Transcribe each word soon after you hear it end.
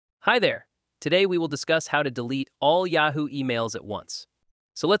Hi there. Today we will discuss how to delete all Yahoo emails at once.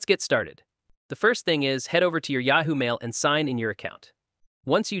 So let's get started. The first thing is head over to your Yahoo Mail and sign in your account.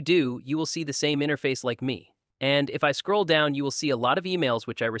 Once you do, you will see the same interface like me. And if I scroll down, you will see a lot of emails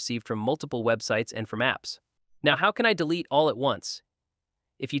which I received from multiple websites and from apps. Now, how can I delete all at once?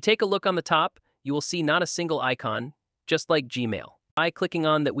 If you take a look on the top, you will see not a single icon, just like Gmail. By clicking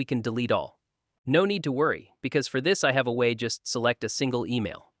on that, we can delete all. No need to worry, because for this I have a way. Just select a single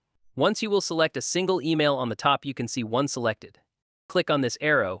email. Once you will select a single email on the top, you can see one selected. Click on this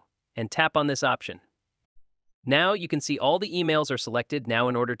arrow and tap on this option. Now you can see all the emails are selected. Now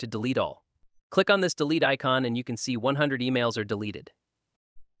in order to delete all, click on this delete icon and you can see 100 emails are deleted.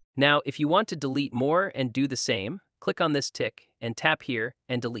 Now if you want to delete more and do the same, click on this tick and tap here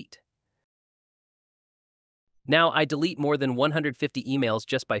and delete. Now I delete more than 150 emails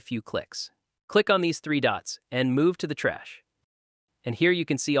just by few clicks. Click on these three dots and move to the trash. And here you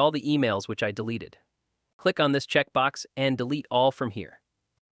can see all the emails which I deleted. Click on this checkbox and delete all from here.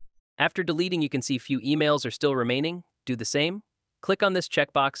 After deleting, you can see few emails are still remaining. Do the same. Click on this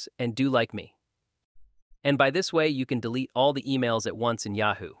checkbox and do like me. And by this way, you can delete all the emails at once in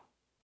Yahoo.